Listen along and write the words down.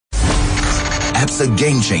ABSA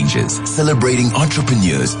Game Changers, celebrating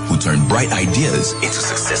entrepreneurs who turn bright ideas into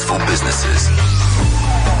successful businesses.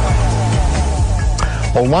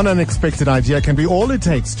 Well, one unexpected idea can be all it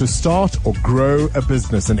takes to start or grow a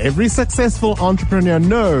business. And every successful entrepreneur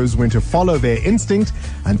knows when to follow their instinct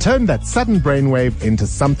and turn that sudden brainwave into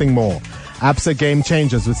something more. ABSA Game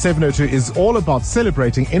Changers with 702 is all about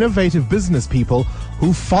celebrating innovative business people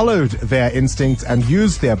who followed their instincts and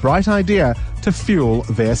used their bright idea to fuel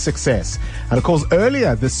their success. And of course,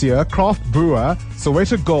 earlier this year, craft brewer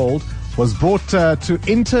Soweto Gold was brought to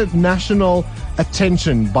international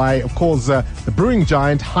attention by, of course, the brewing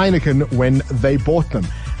giant Heineken when they bought them.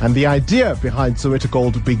 And the idea behind Soweto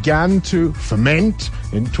Gold began to ferment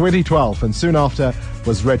in 2012 and soon after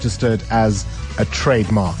was registered as a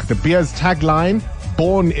trademark. The beer's tagline,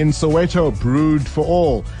 born in Soweto, brewed for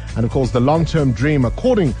all. And of course, the long-term dream,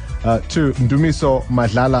 according to Ndumiso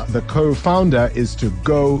Madlala, the co-founder, is to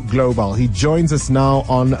go global. He joins us now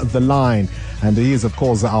on the line. And he is, of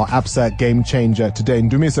course, our ABSA game changer today.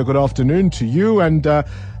 Ndumiso, good afternoon to you, and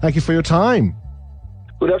thank you for your time.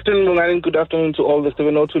 Good afternoon, Mungani. Good afternoon to all the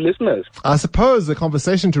 702 listeners. I suppose the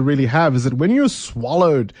conversation to really have is that when you're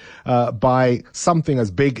swallowed by something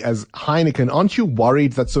as big as Heineken, aren't you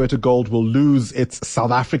worried that Soweto Gold will lose its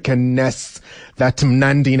South African-ness, that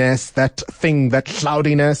mnandiness, that thing, that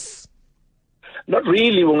cloudiness? Not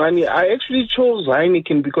really, Mungani. I actually chose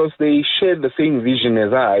Heineken because they share the same vision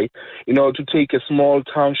as I, to take a small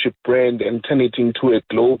township brand and turn it into a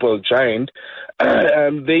global giant.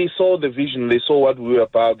 They saw the vision, they saw what we were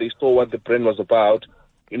about, they saw what the brand was about,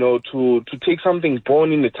 to take something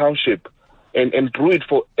born in the township and brew it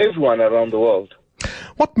for everyone around the world.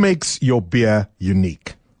 What makes your beer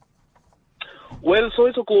unique? Well,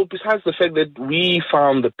 Soweto Gold, besides the fact that we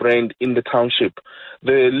found the brand in the township,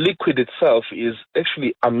 the liquid itself is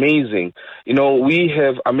actually amazing. We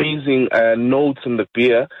have amazing notes in the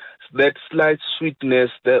beer, that slight sweetness,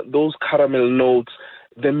 those caramel notes,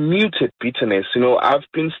 the muted bitterness. I've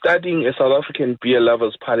been studying a South African beer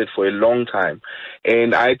lover's palate for a long time,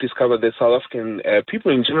 and I discovered that South African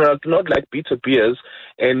people in general do not like bitter beers,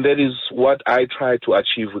 and that is what I try to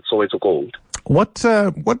achieve with Soweto Gold.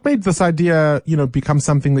 What made this idea, become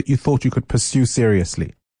something that you thought you could pursue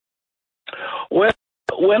seriously? Well,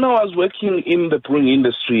 when I was working in the brewing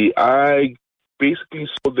industry, I basically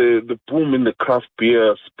saw the boom in the craft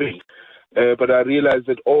beer space. But I realized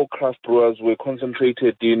that all craft brewers were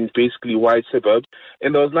concentrated in basically white suburbs,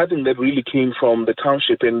 and there was nothing that really came from the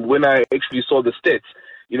township. And when I actually saw the stats,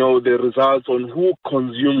 the results on who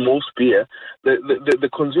consumed most beer, the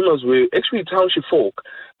consumers were actually township folk.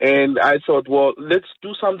 And I thought, well, let's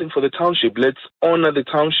do something for the township. Let's honor the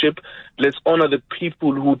township. Let's honor the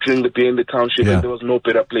people who drink the beer in the township. Yeah. And there was no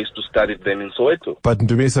better place to start it than in Soweto. But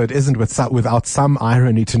Ndumiso, it isn't without some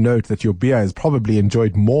irony to note that your beer is probably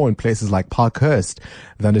enjoyed more in places like Parkhurst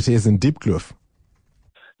than it is in Diepkloof.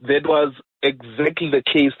 That was exactly the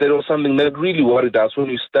case. That was something that really worried us when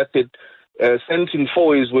we started. Sending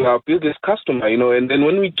Foy's with our biggest customer, and then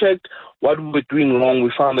when we checked what we were doing wrong,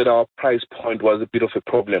 we found that our price point was a bit of a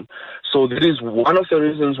problem. So that is one of the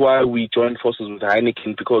reasons why we joined forces with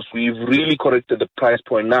Heineken, because we've really corrected the price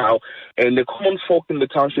point now, and the common folk in the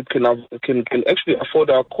township can actually afford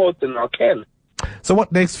our cost and our can. So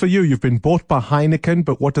what next for you? You've been bought by Heineken,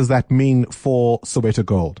 but what does that mean for Soweto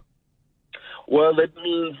Gold? Well, that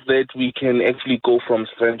means that we can actually go from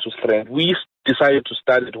strength to strength. We decided to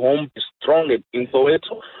start at home, be strong in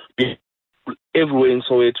Soweto, be everywhere in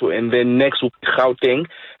Soweto, and then next we'll be Gauteng,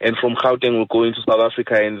 and from Gauteng we'll go into South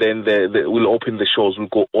Africa, and then we'll open the shows, we'll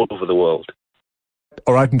go all over the world.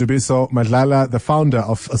 All right, Ndumiso Madlala, the founder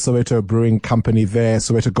of a Soweto Brewing Company there.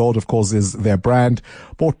 Soweto Gold, of course, is their brand,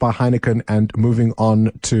 bought by Heineken and moving on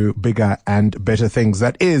to bigger and better things.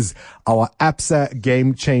 That is our ABSA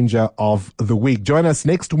Game Changer of the Week. Join us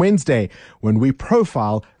next Wednesday when we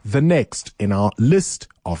profile the next in our list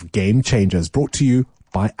of game changers, brought to you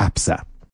by ABSA.